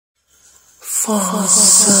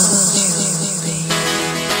Forrozão De Ontem.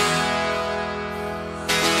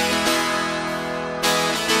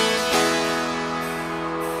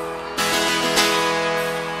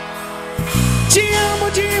 Te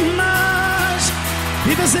amo demais,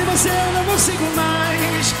 viver sem você eu não consigo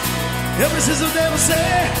mais. Eu preciso de você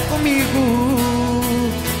comigo.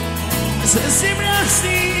 Mas é sempre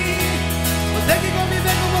assim, vou ter que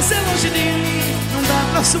conviver com você longe de mim. Não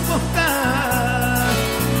dá pra suportar,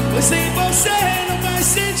 pois sem você não faz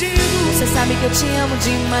sentido. Você sabe que eu te amo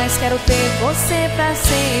demais, quero ter você pra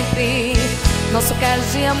sempre. Nosso caso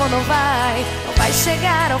de amor não vai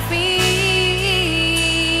chegar ao fim.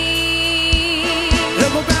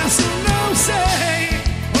 Eu confesso, não sei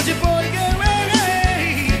onde foi que eu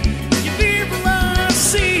errei, que vivo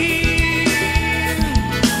assim.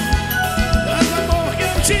 Tanto amor que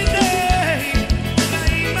eu te dei, nunca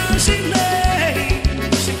imaginei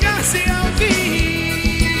chegasse ao fim.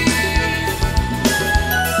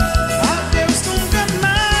 Adeus, nunca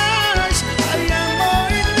mais. Ai, amor,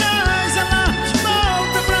 e traz ela de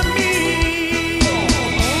volta pra mim.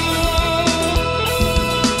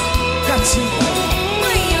 Gatinha.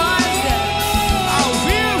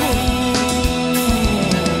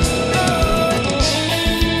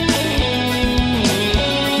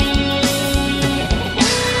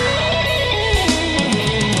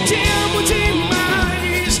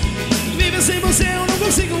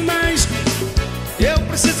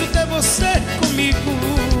 Preciso ter você comigo.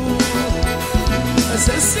 Mas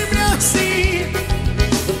é sempre assim,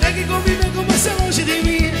 vou ter que conviver com você longe de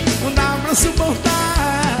mim. Não dá pra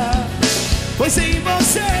suportar, pois sem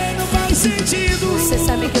você não faz sentido. Você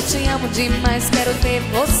sabe que eu te amo demais, quero ter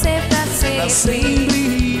você pra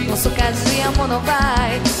sempre. Nosso caso de amor não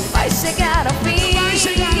vai chegar ao fim. Vai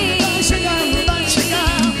chegar, vai chegar, vai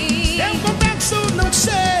chegar. Eu confesso, não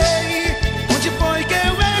sei onde foi que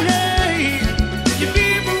eu errei, que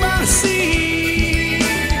vivo assim.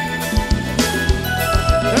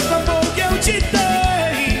 Tanto amor que eu te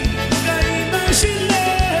dei, nunca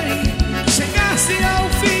imaginei que chegasse ao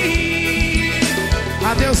fim.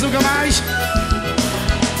 Adeus, nunca mais.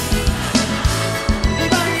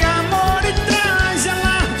 Vai, amor, e traz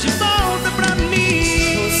ela de volta pra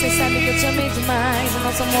mim. Você sabe que eu te amei demais, o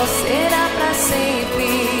nosso amor será pra sempre.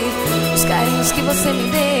 Os carinhos que você me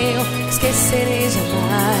deu, esquecerei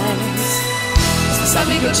jamais. Você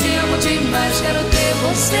sabe que eu te amo demais, quero ter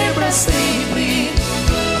você pra sempre.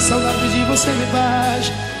 A saudade de você me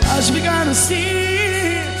faz ficar assim,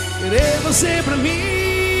 querer você pra mim.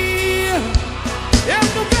 Eu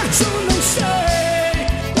confesso, não sei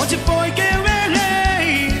onde foi que eu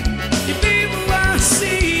errei, que vivo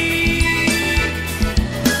assim.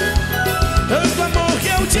 Tanto amor que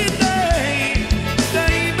eu te dei, nunca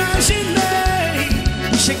imaginei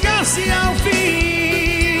que chegasse ao fim.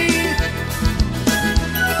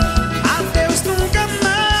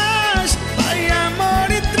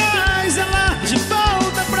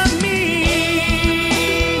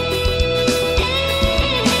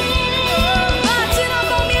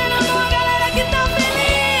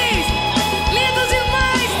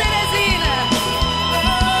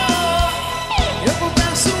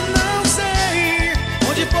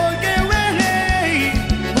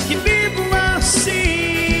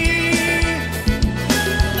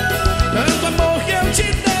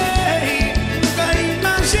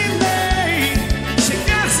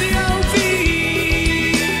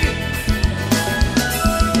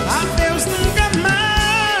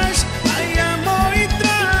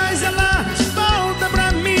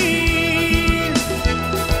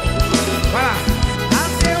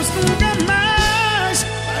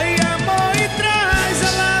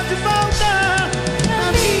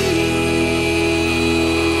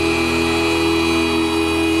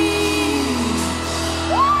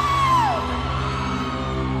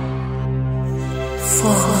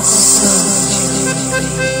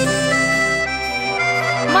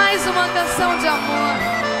 Mais uma canção de amor.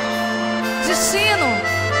 Destino,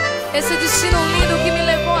 esse destino lindo que me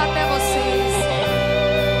levou até vocês.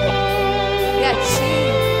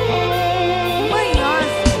 Gatinho,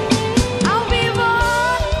 manhosa, ao vivo.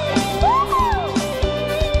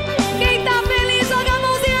 Quem tá feliz joga a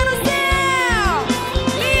mãozinha no céu.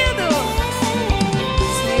 Lindo.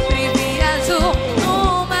 Sempre viajo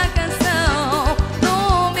numa canção,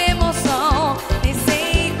 numa emoção. Nem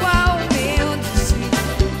sei qual o meu destino.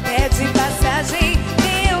 É de passagem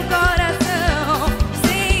meu coração,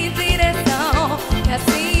 sem direção. E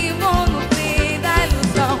assim vou no trem da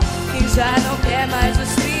ilusão, que já não quer mais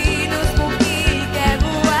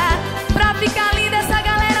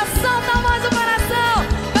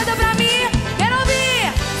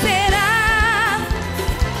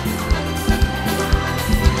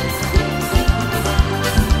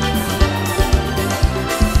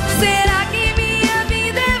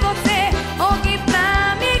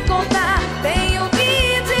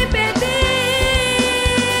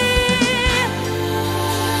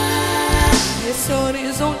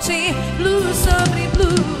luz sobre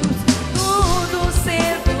luz, tudo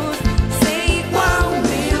seduz, sei qual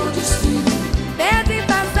meu destino. Pede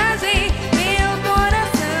passagem, meu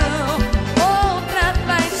coração, outra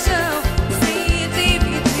paixão, se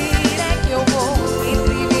dividir é que eu vou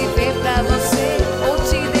entre viver pra você ou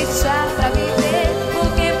te deixar pra viver,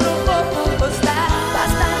 porque pro corpo gostar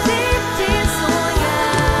basta a gente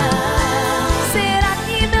sonhar. Será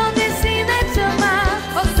que meu destino é te amar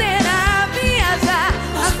ou será viajar?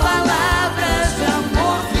 As palavras de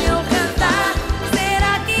amor que eu cantar.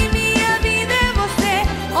 Será que minha vida é você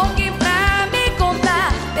ou que pra me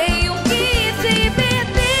contar tenho que te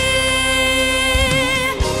perder?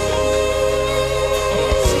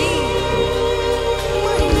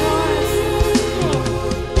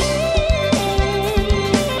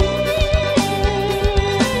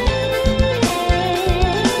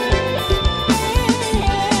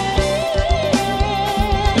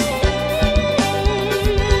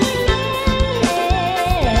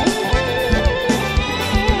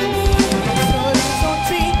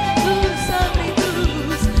 Horizonte, luz sobre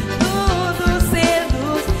luz, tudo ser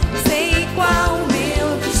luz, sei qual meu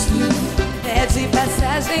destino. É de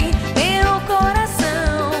passagem, meu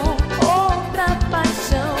coração, outra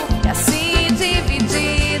paixão, e assim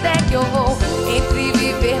dividida é que eu vou entre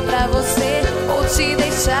viver pra você ou te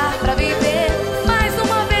deixar pra viver. Mais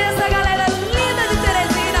uma vez a galera linda de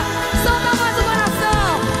Teresina, solta a voz do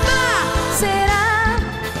coração. Vá! Será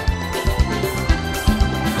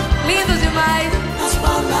lindo demais. As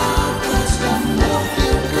palavras de amor que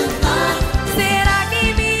eu cantar. Será que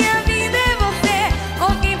minha vida é você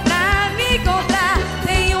ou que pra me encontrar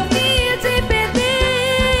tenho que te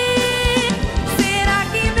perder? Será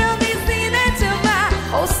que meu destino é te amar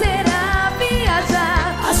ou será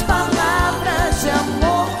viajar? As palavras de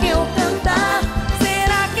amor que eu cantar.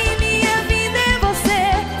 Será que minha vida é você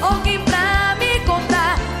ou que pra me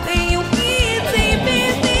encontrar tenho que te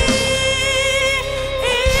perder?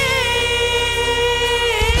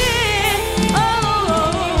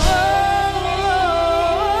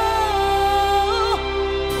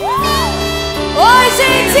 Oi,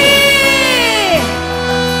 gente!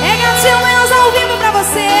 É Gatinho Menos ao vivo pra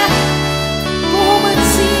você, com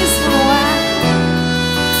romantismo no ar.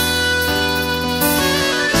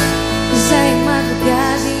 Já é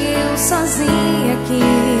madrugada e eu sozinha aqui,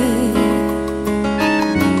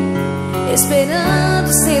 esperando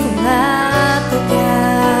o celular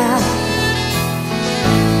tocar.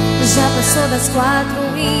 Já passou das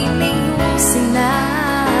 4 e nenhum sinal.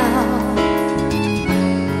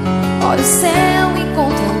 Olha o céu,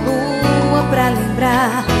 encontro a lua pra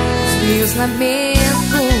lembrar os meus lamentos,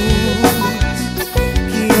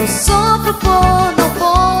 que eu sofro por não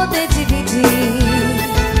poder dividir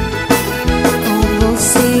com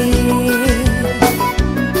você.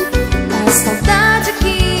 A saudade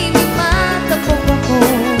que me mata pouco a pouco,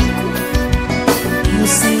 eu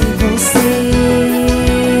sem você.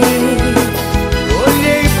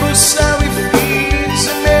 Olhei pro céu e fiz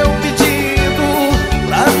o meu pedido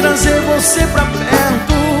pra trazer você pra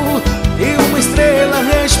perto, e uma estrela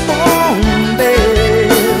respondeu: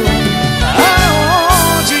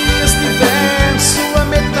 aonde estiver sua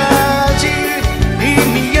metade e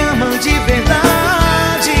me ama de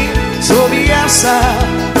verdade, sob essa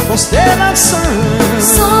constelação,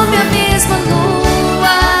 Sob a mesma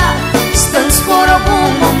lua, distantes por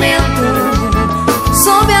algum momento.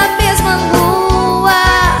 Sob a mesma lua,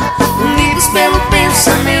 unidos pelo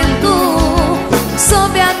pensamento.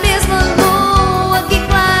 Sob a mesma lua que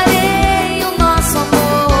clareia o nosso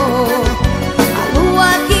amor. A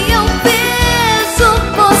lua que eu vejo,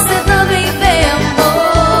 você também vê, amor.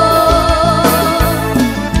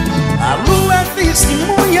 a lua é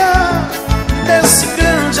testemunha desse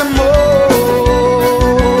grande amor.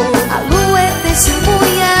 A lua é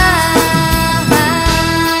testemunha.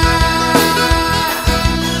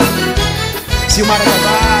 Silmara,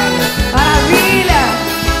 Carvalho, Maravilha!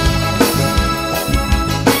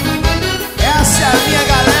 essa é a minha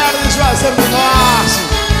galera do Juazeiro do Norte.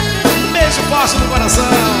 Um beijo forte no coração.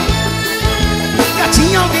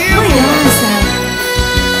 Gatinho ao vivo. Criança,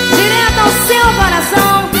 direto ao seu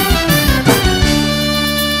coração.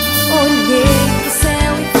 Olhei pro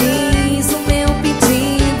céu e fiz o meu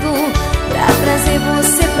pedido pra trazer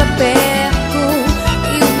você pra perto,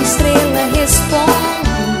 e uma estrela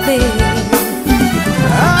respondeu: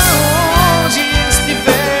 Aonde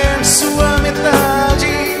estiver sua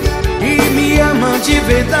metade e me ama de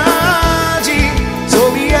verdade,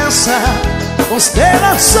 sob essa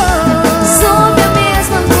constelação, sob a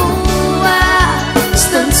mesma lua,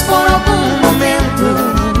 distantes por algum momento.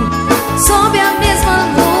 Sob a mesma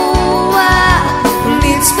lua,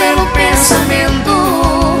 unidos pelo pensamento.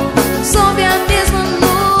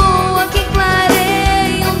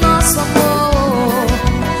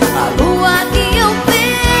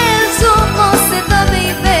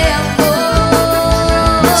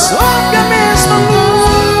 sob a mesma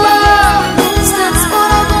lua, Distantes por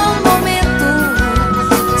algum momento,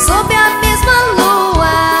 sob a mesma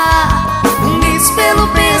lua, unidos pelo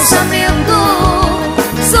pensamento,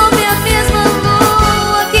 sob a mesma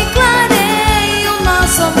lua que clareia o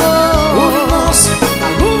nosso amor. a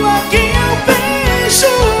lua que eu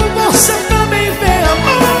vejo, você também vê,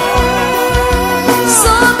 amor.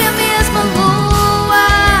 Sob a mesma lua,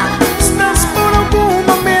 Estás por algum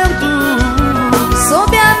momento,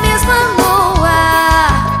 sob a mesma lua,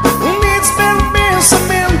 unidos pelo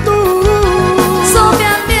pensamento, sob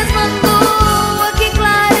a mesma lua que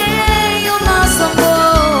clareia o nosso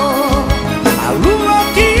amor. a lua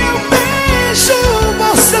que eu vejo,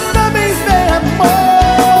 você também vê, amor.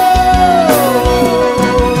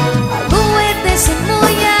 A lua é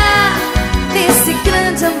testemunha desse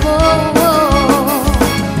grande amor.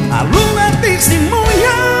 A lua é testemunha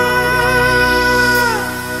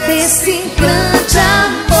Desse grande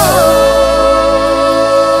amor.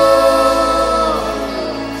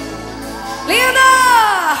 Linda!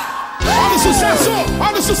 Olha o sucesso,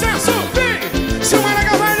 olha o sucesso. Vem, Silmara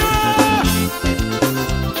Carvalho.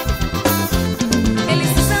 Ele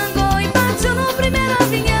se zangou e partiu no primeiro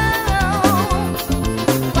avião.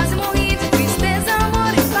 Quase morri de tristeza,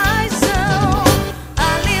 amor e paixão.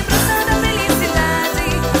 A lembrança da felicidade,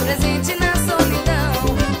 presente na solidão.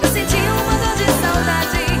 Eu senti uma dor de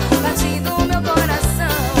saudade, batindo o meu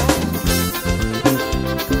coração.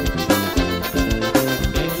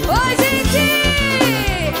 Oi, gente!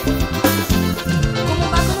 Como um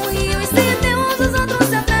barco no rio e se tem um dos outros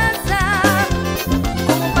se atrasa.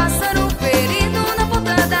 Como um pássaro ferido na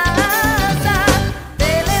ponta da asa.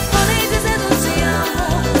 Telefonei dizendo te amo,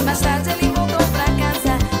 mais tarde ele voltou pra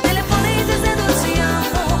casa. Telefonei dizendo te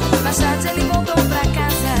amo, mais tarde ele voltou pra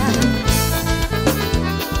casa.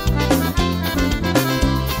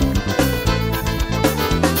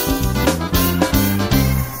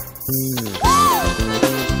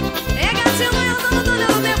 É gatinho, eu dando túnel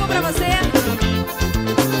do tempo pra você.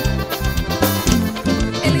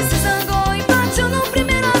 Ele se zangou e partiu no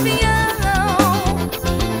primeiro avião.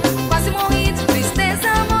 Quase morri de tristeza,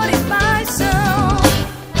 amor e paixão.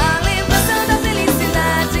 A lembrança da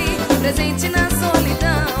felicidade, presente na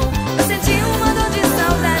solidão. Eu senti uma dor de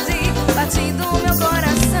saudade, batindo o meu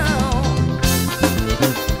coração.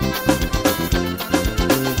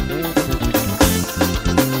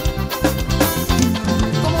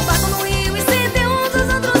 Como um barco no rio e se tem um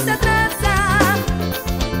dos outros se atrasa.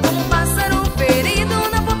 Como um pássaro ferido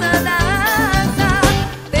na ponta da asa.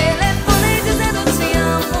 Telefonei dizendo te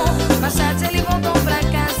amo, mais tarde ele voltou pra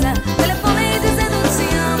casa. Telefonei dizendo te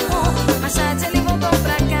amo, mais tarde ele voltou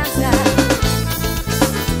pra casa.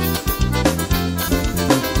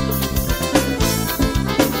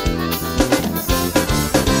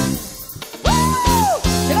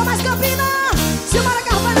 Chegou mais Campina, Silmara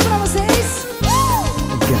Carvalho pra vocês.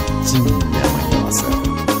 Gatinha manhosa.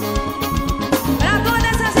 Pra toda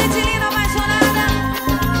essa gente linda apaixonada.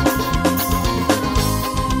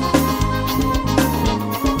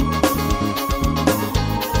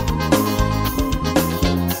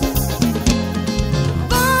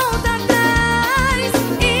 Volta atrás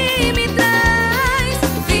e me traz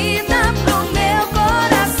vida pro meu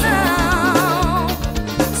coração.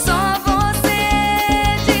 Só você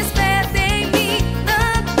desperta em mim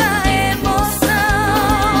tanta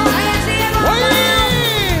emoção. Aí, Diego!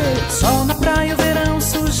 Sol na praia, o verão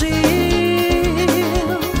surgiu.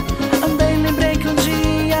 Andei, lembrei que um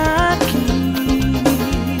dia aqui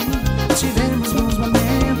tivemos bons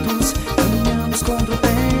momentos. Caminhamos contra o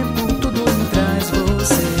tempo, tudo me traz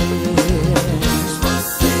você.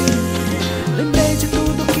 Lembrei de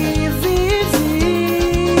tudo que vivi,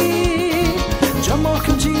 de amor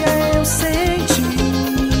que um dia eu senti.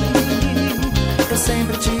 Eu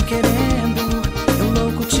sempre te querendo, eu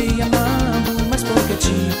louco te amando, mas porque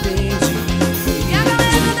te perdi. E a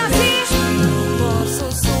galera canta assim: não posso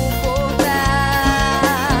suportar,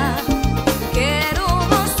 quero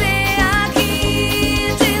você aqui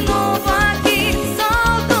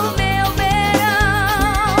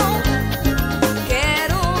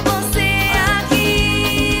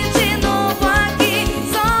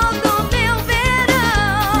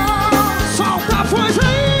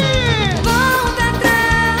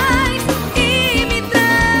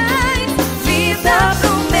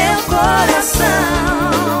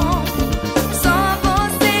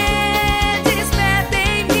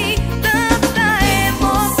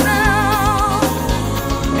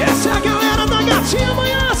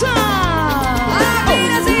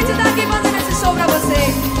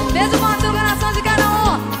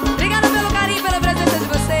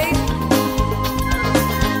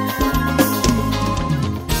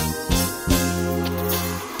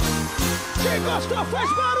Então faz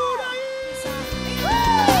barulho aí!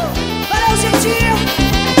 Valeu, gentil!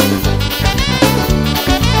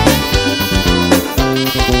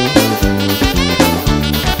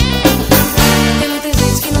 Tem muita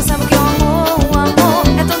gente que não sabe o que é o amor. O amor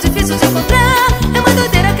é tão difícil de encontrar. É uma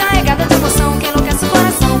doideira carregada de emoção que enlouquece o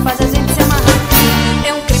coração, faz a gente se amarrar.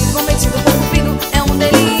 É um crime cometido por cupido, é um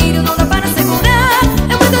delírio, não dá para segurar.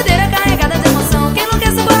 É uma doideira carregada de emoção que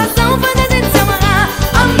enlouquece o coração, faz a gente se amarrar.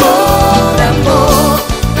 Amor, amor,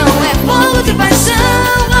 não é fogo de paixão.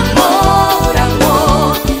 Amor,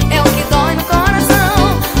 amor, é o que dói no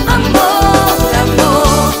coração. Amor,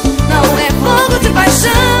 amor, não é fogo de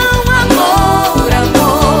paixão. Amor,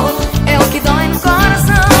 amor, é o que dói no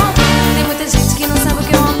coração. Tem muita gente que não sabe o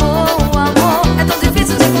que é o amor. O amor é tão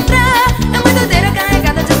difícil de encontrar. É uma doideira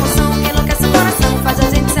carregada de emoção que enlouquece o coração, faz a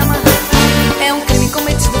gente se amarrar. É um crime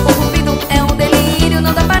cometido por cupido, é um delírio,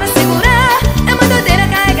 não dá para segurar. É uma doideira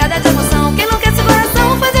carregada de emoção que enlouquece o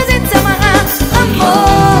coração, faz a gente se amarrar.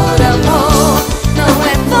 Amor, amor, não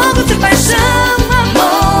é fogo de paixão.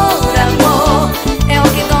 Amor, amor, é o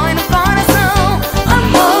que dói no coração.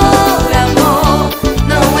 Amor, amor,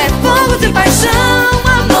 não é fogo de paixão.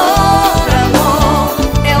 Amor, amor,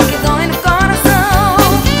 é o que dói no coração.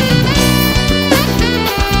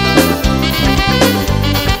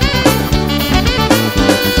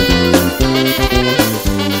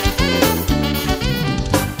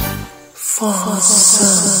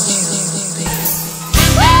 Forrozão de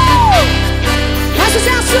Ontem. Mais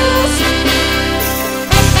sucessos!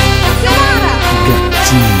 Silmara!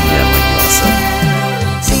 Gatinha manhosa.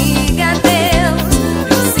 Diga adeus,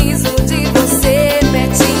 preciso de você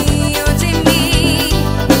pertinho de mim.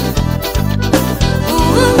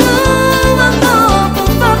 Amor, por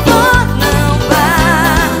favor, não vá.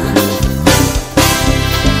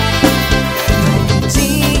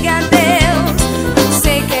 Diga adeus, eu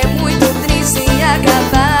sei que é muito triste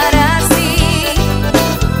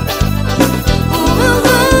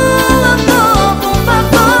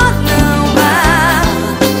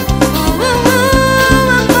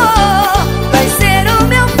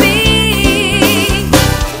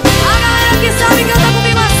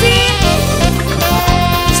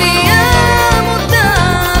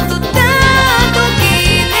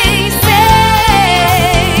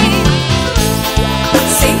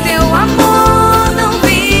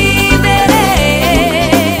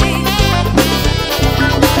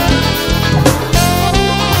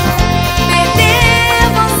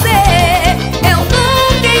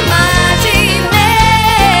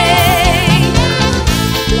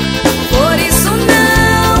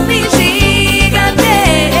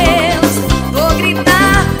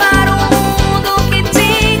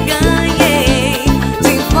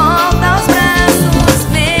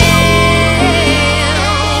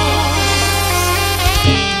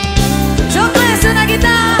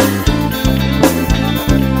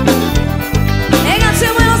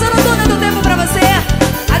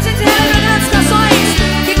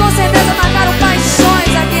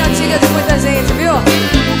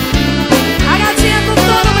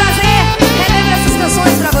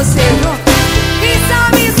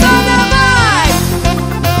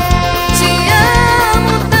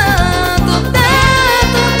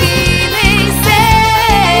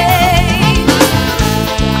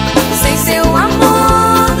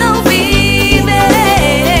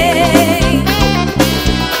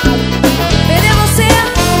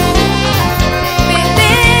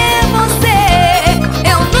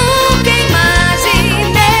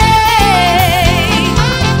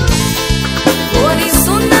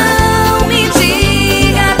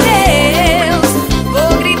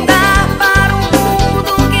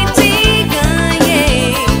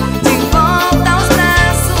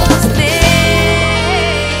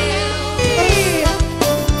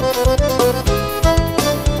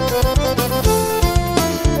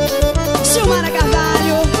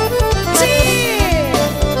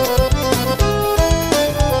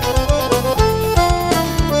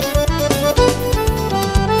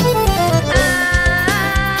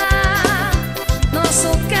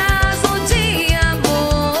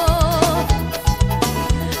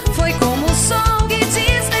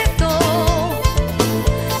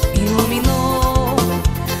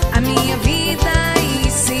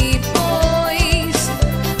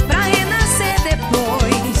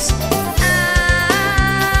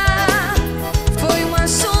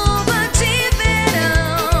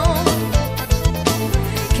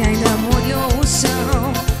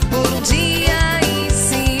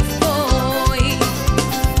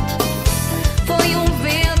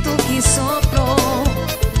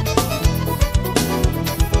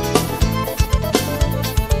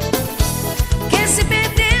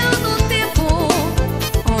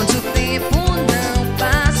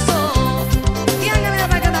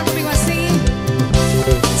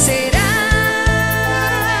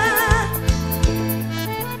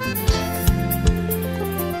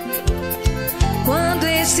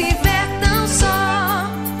estiver tão só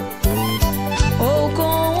ou com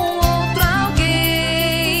um outro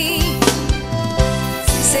alguém,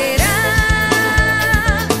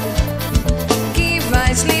 será que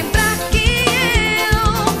vais lembrar que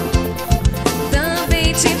eu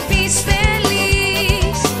também te fiz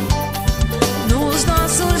feliz nos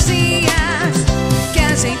nossos dias, que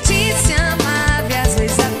a gente se amava e às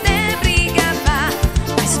vezes até brigava,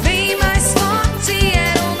 mas bem mais forte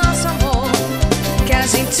era o nosso amor. Que a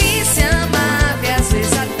gente se amava e às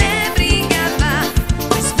vezes até brigava,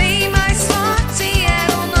 mas bem mais forte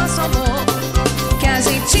era o nosso amor. Que a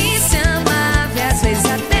gente se amava e às vezes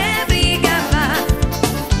até brigava,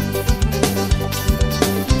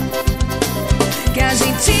 que a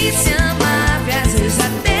gente se amava e às vezes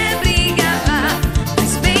até brigava,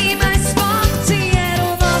 mas bem mais forte era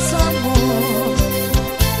o nosso amor.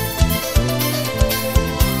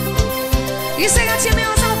 Isso é Gatinha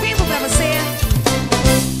Melosa ao vivo pra você.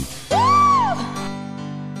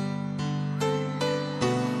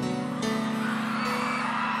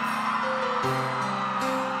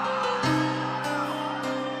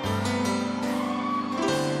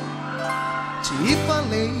 Te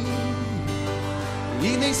falei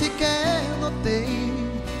e nem sequer notei,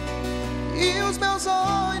 e os meus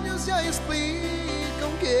olhos já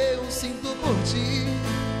explicam que eu sinto por ti.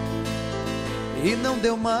 E não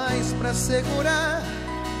deu mais pra segurar,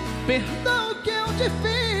 perdão que eu te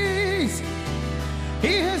fiz, e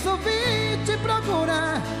resolvi te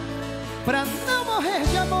procurar pra não morrer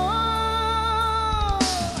de amor.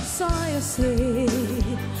 Só eu sei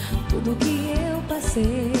tudo que eu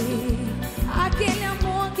passei, aquele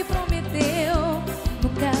amor que prometeu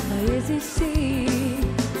nunca vai existir.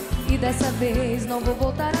 E dessa vez não vou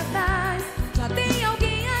voltar atrás, já tem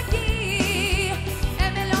alguém aqui. É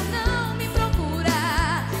melhor não me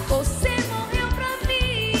procurar, você morreu pra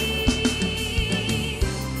mim.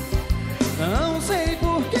 Não sei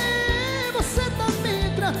por que você tá me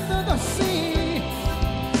tratando assim.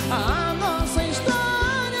 A nossa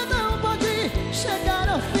história não pode chegar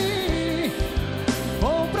ao fim.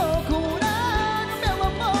 Vou procurar o meu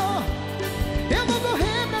amor, eu vou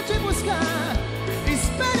correr pra te buscar.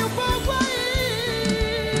 Espere um pouco aí.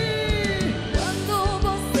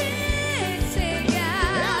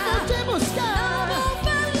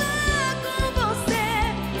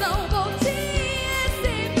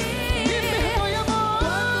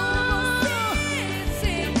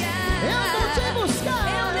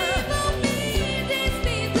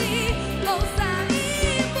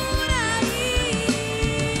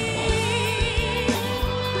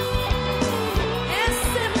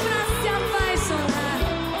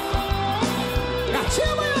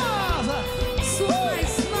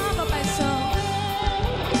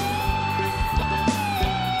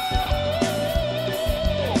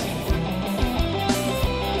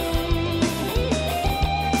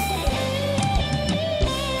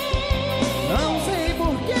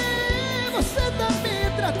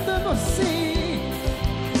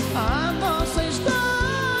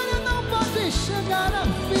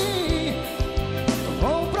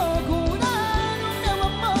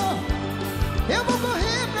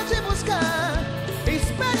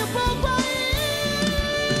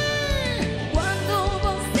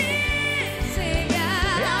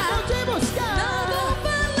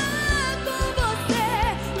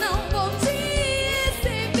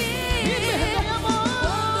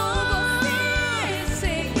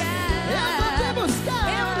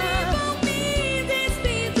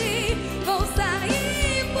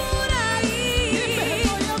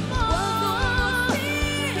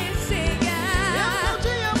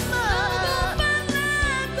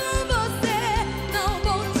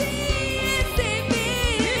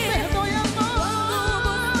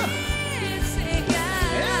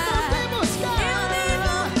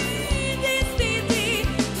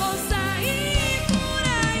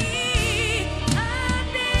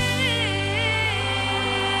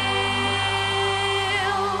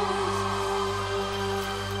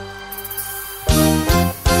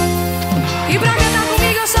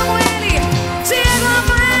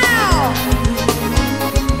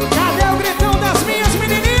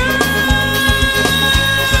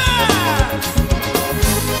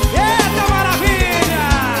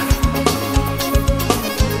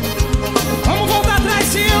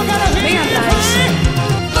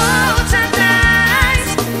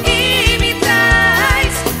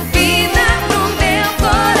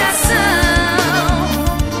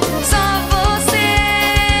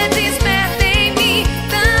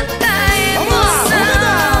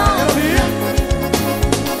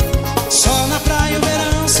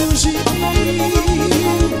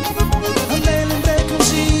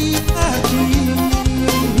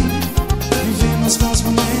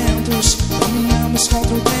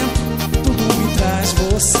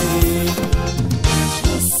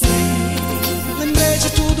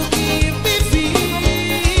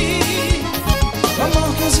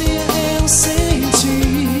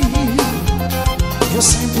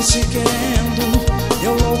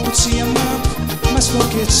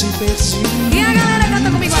 porque te perdi. E a galera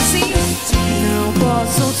canta comigo assim: não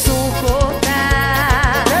posso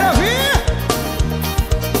suportar. Quero ouvir!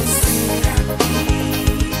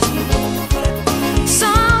 Sol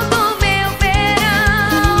do meu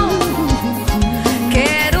verão,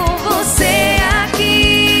 quero você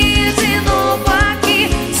aqui, de novo aqui.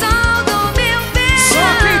 Sol do meu Só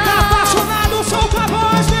quem tá verão, apaixonado solta a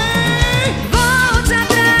voz, vem! volte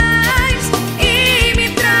atrás e me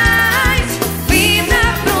traz vida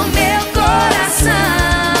pro meu coração.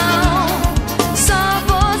 Só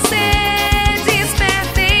você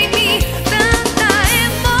desperta em mim tanta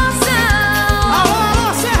emoção.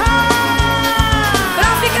 Alô, Serra! Pra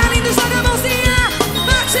ficar lindo, joga a mãozinha,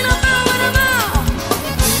 bate na palma da mão.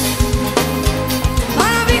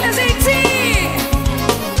 Maravilha, gente!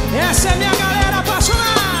 Essa é minha galera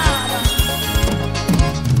apaixonada.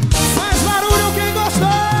 Faz barulho quem gostou.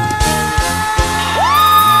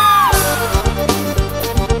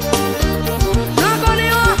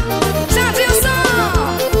 Napoleão, Jadilson.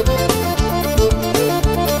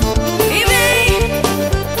 E vem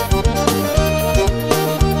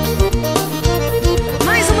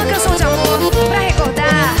mais uma canção de amor pra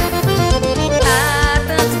recordar. Há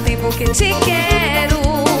tanto tempo que te quero,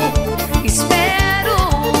 espero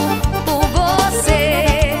por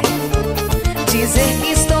você. Dizer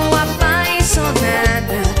que estou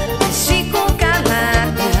apaixonada, mas fico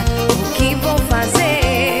calada. O que vou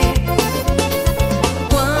fazer?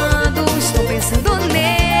 Quando estou pensando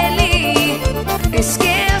nele,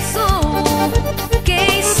 esqueço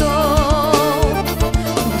quem sou.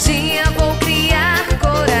 Um dia vou criar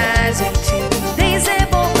coragem, timidez é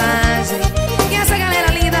bobagem. E essa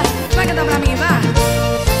galera linda vai cantar pra mim, vá.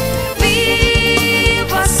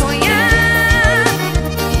 Vivo a sonhar,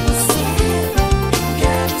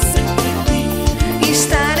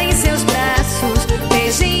 estar em seus braços,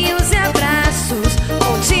 beijinhos e abraços.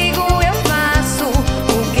 Contigo eu faço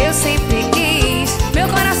o que eu sempre quis. Meu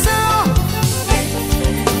coração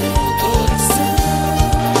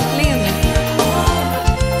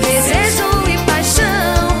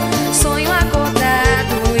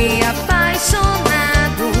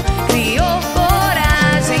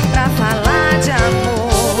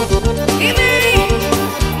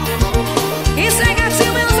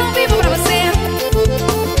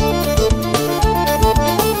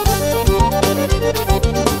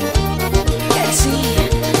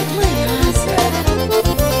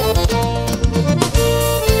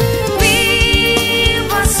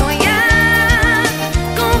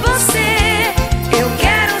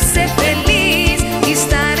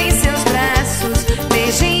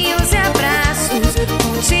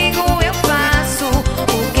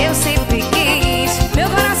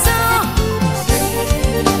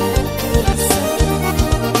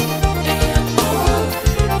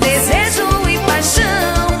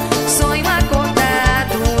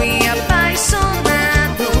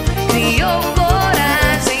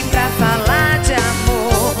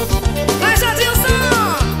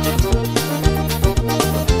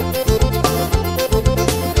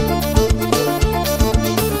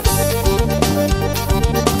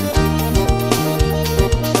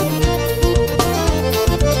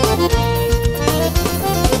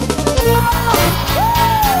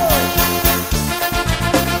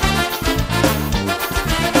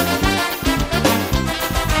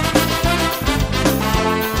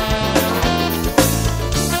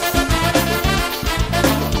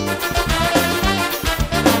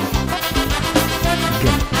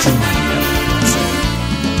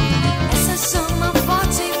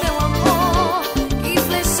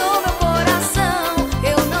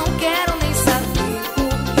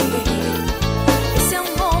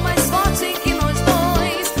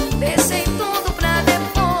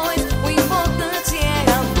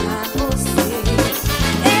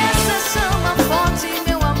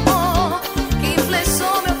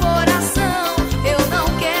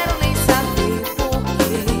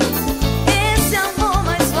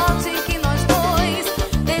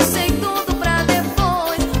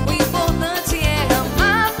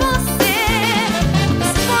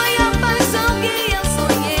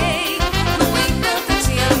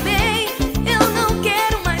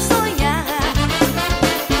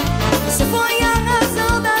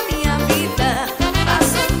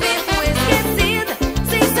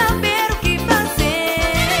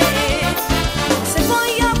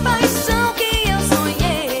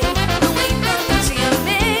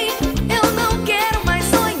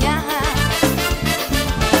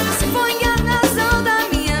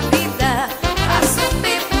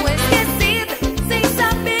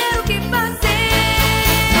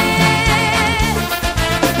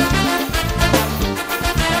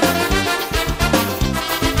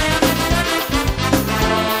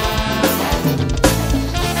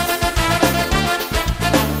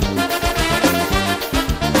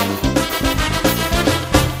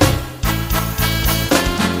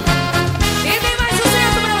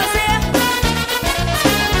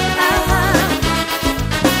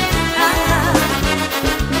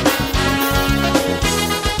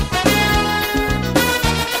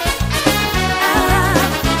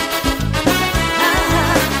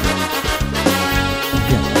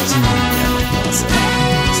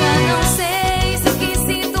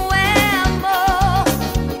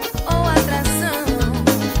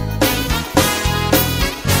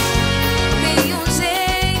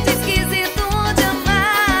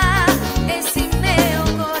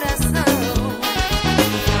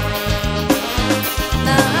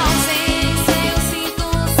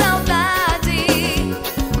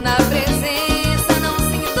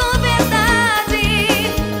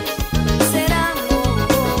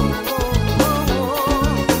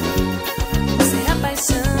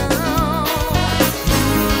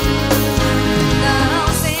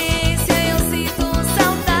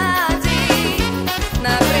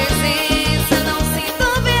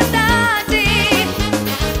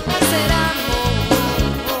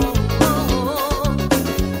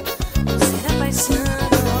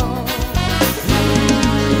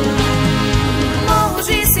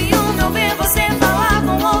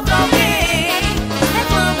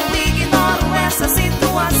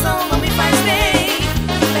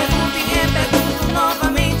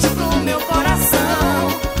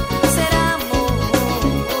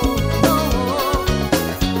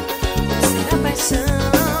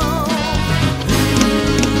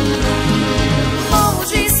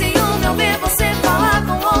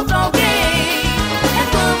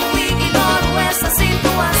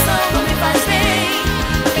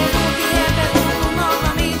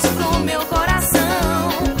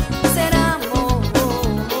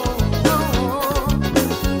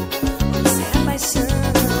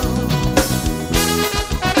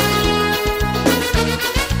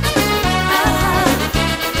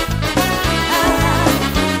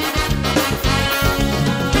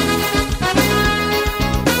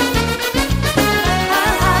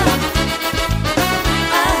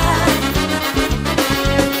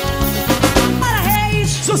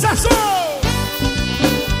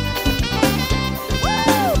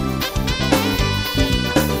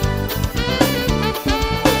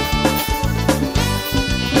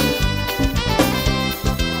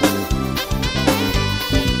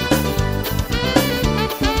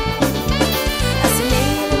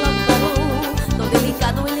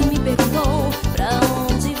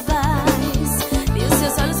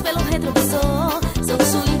pelo retrovisor. Seu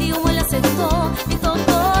rosto lindo e um olhar sedutor me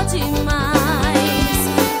tocou demais.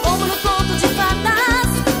 Como no conto de fadas,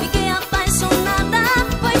 fiquei apaixonada.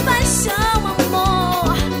 Foi paixão,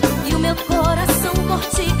 amor, e o meu coração por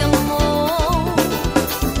ti amou.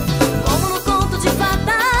 Como no conto de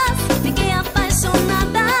fadas, fiquei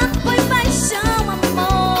apaixonada. Foi paixão,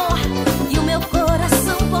 amor, e o meu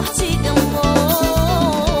coração por ti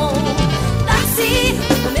amou. Táxi,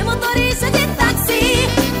 o meu motorista de táxi,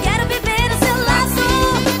 quero viver o seu laço.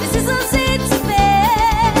 Preciso de te ver.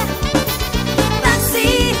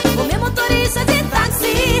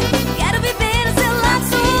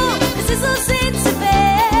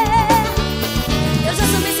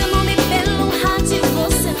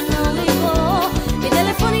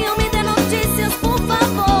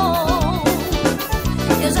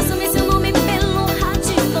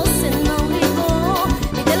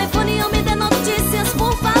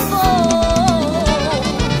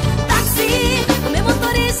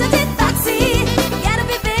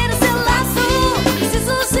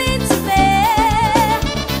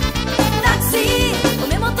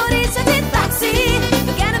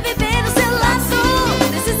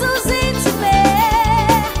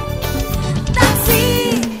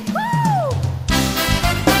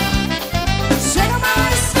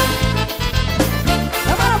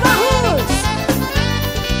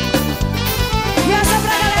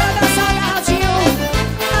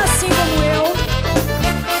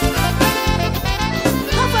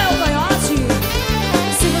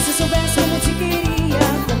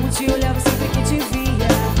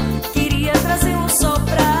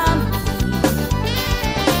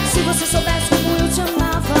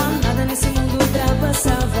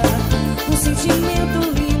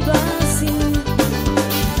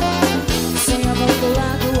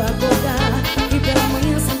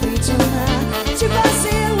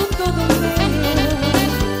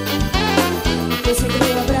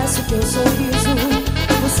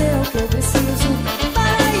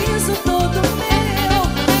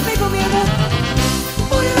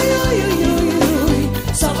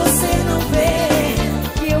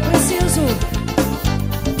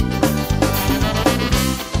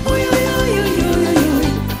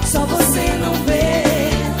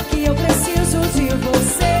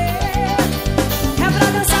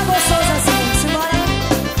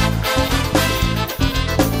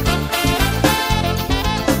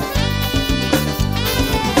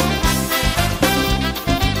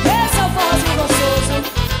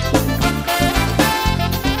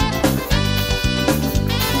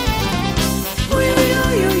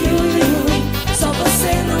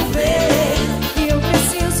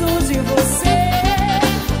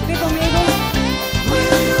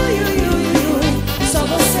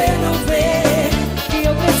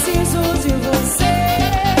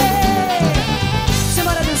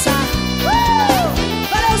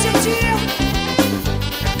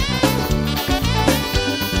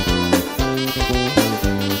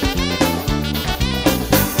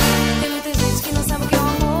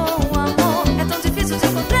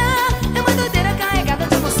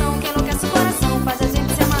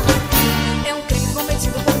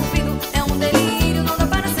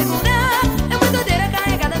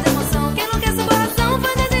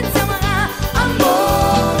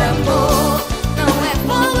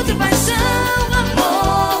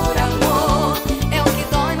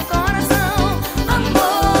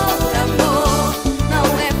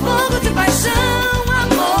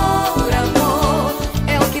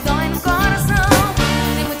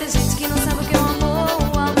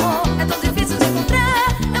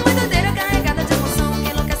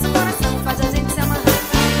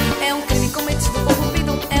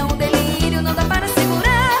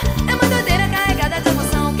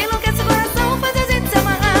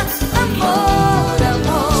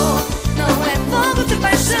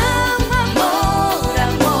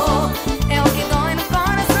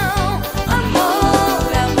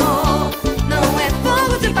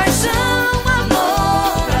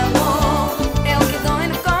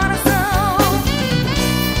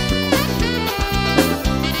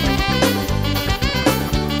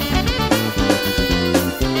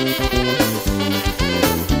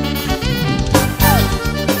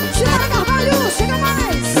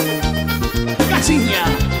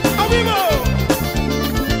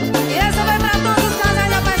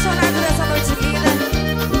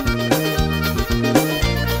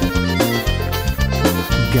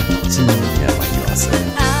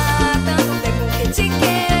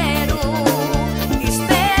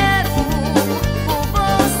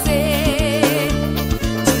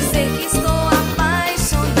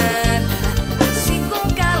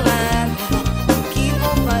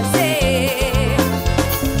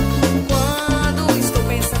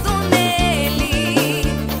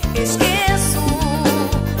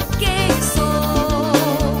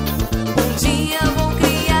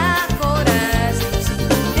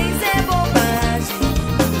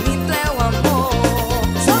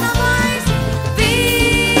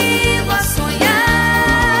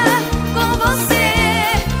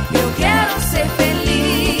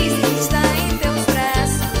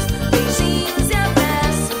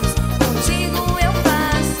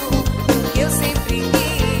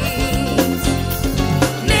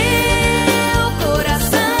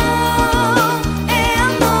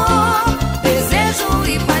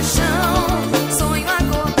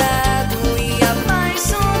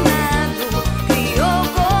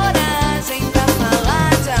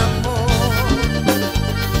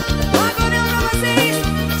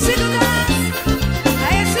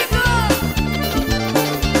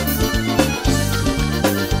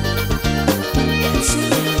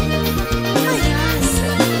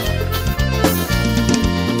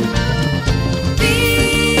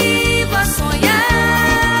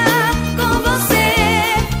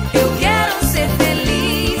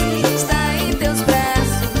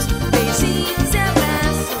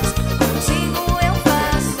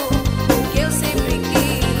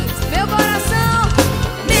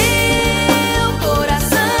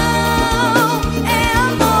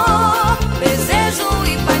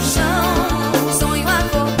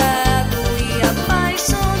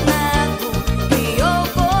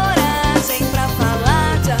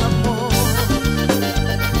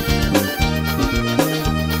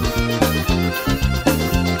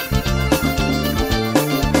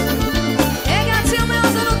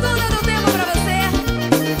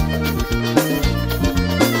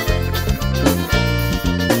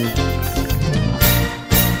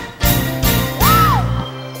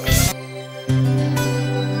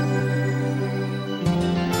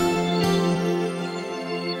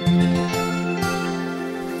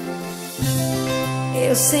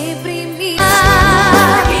 eu sempre me Que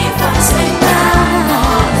faz lembrar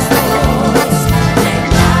nós dois.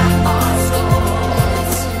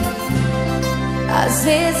 às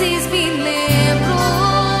vezes me lembro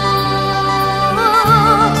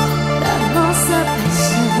da nossa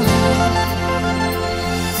paixão.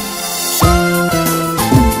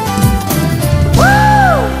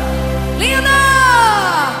 Linda!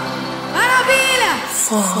 Maravilha!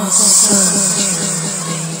 Forrozão de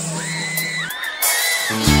Ontem.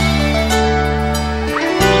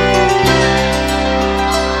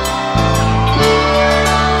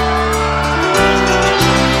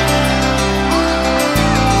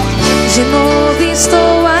 De novo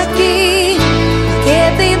estou aqui,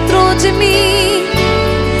 porque dentro de mim,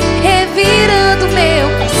 revirando meu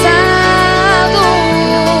passado,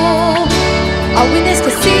 algo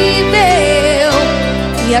inesquecível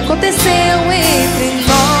que aconteceu entre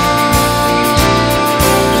nós.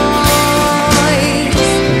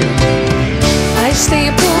 Faz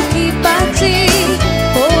tempo que parti,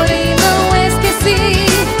 porém não esqueci.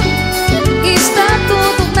 Está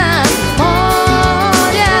tudo na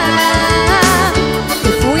memória.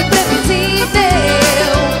 Eu fui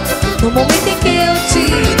previsível no momento em que eu te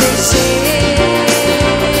deixei.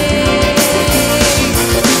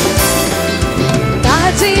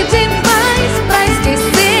 Tarde demais pra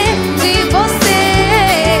esquecer de você.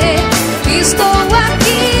 Estou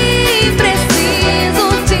aqui, preciso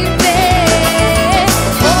te ver.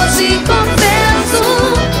 Hoje confesso,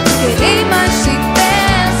 querei, mas te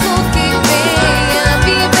peço que venha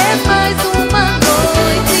viver mais uma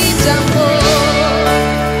noite de amor.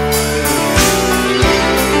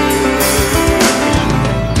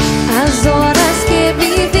 As horas que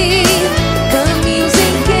vivi, caminhos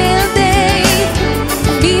em que andei,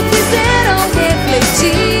 me fizeram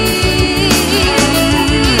refletir.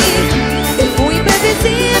 Eu fui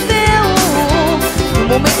imprevisível no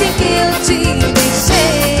momento em que eu te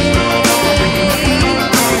deixei.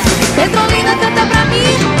 Petrolina, canta pra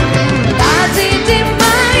mim. Tarde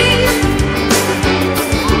demais,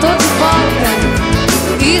 tô de volta.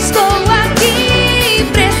 Estou aqui,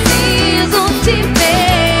 preciso te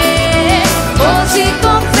ver. Hoje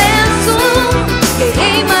confesso,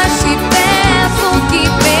 errei, mas te peço que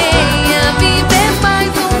venha viver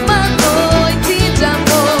mais uma noite de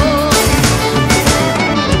amor.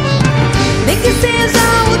 Nem que seja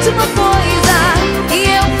a última coisa que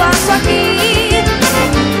eu faço aqui.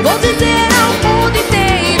 Vou dizer ao mundo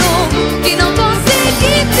inteiro que não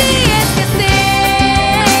consegui te esquecer.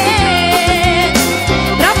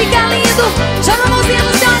 Pra ficar lindo, joga a mãozinha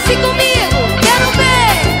no chão assim comigo. Quero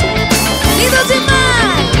ver, lindo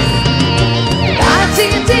demais, tarde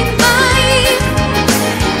demais.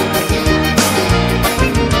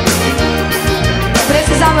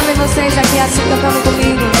 Precisava ver vocês aqui assim cantando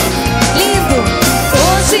comigo. Lindo!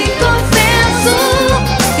 Hoje confesso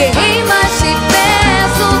que errei, mas te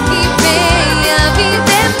peço que venha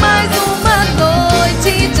viver mais uma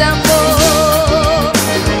noite de amor.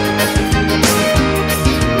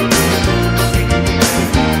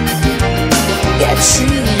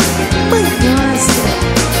 Quietinha, manhosa.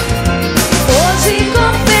 Hoje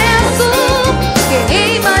confesso que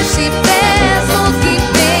errei, mas te peço que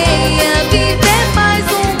venha viver mais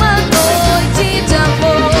uma noite de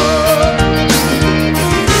amor.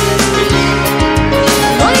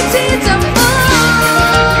 Noite de amor.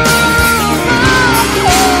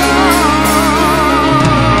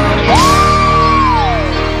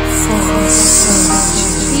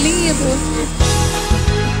 Lindo.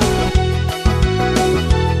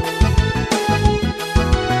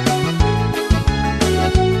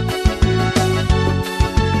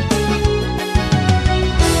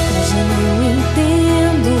 Hoje não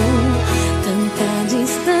entendo tanta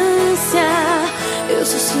distância. Eu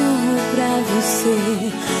sussurro pra você.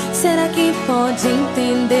 Será que pode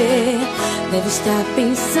entender? Deve estar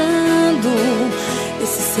pensando.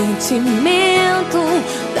 Esse sentimento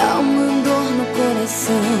dá uma dor no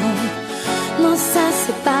coração. Nossa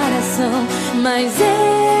separação. Mas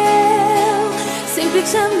eu sempre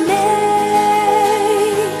te amei.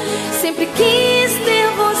 Sempre quis ter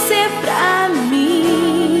você pra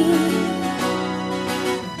mim.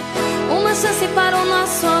 Uma chance para o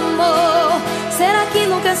nosso amor. Será que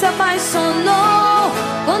nunca se apaixonou?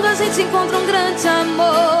 Quando a gente encontra um grande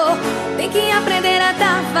amor, tem que aprender a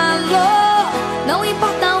dar valor. Não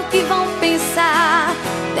importa o que vão pensar,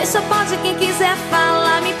 deixa, pode quem quiser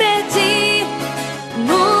falar. Me perdi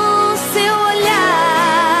no seu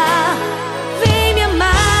olhar. Vem me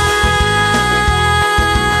amar.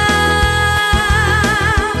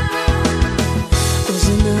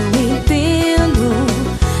 Hoje não entendo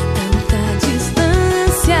tanta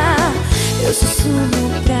distância. Eu sou assumo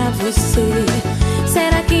pra você.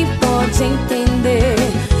 Será que pode entender?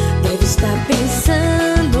 Deve estar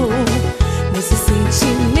pensando nesse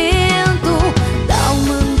sentimento. Dá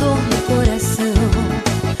uma dor no coração,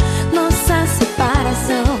 nossa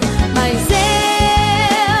separação. Mas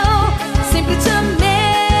eu sempre te amei,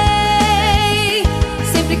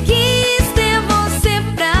 sempre quis ter você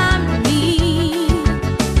pra mim.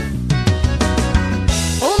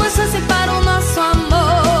 Uma chance para o nosso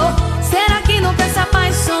amor. Será que nunca se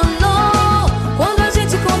apaixonou? Quando a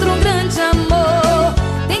gente encontra um grande amor,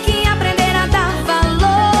 tem que aprender a dar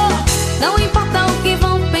valor. Não importa o que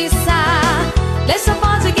vão pensar, deixa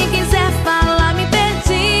pode quem quiser falar. Me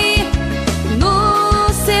perdi no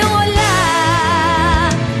seu olhar,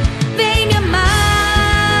 vem me amar.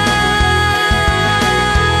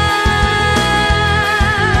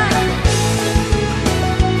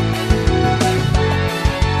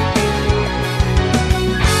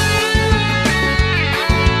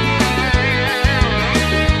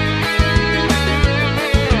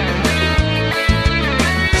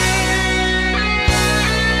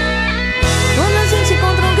 Quando a gente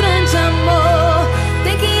encontra um grande amor,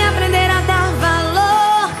 tem que aprender a dar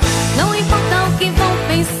valor. Não importa o que vão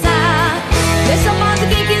pensar, deixa pode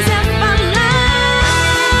quem quiser falar.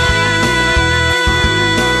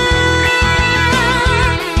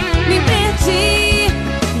 Me perdi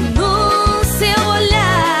no seu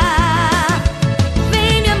olhar,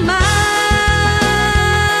 vem me amar.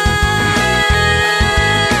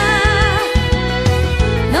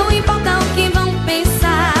 Não importa o que vão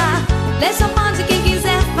pensar, deixa pode quem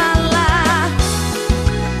quiser falar.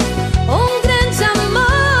 Um grande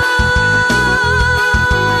amor,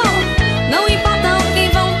 não importa o que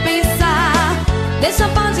vão pensar, deixa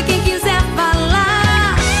pode quem quiser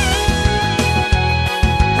falar.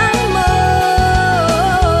 Amor,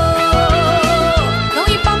 não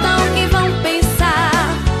importa o que vão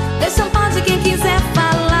pensar, deixa pode quem quiser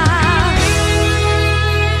falar.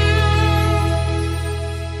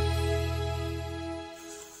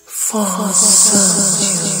 Forrozão de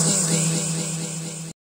Ontem.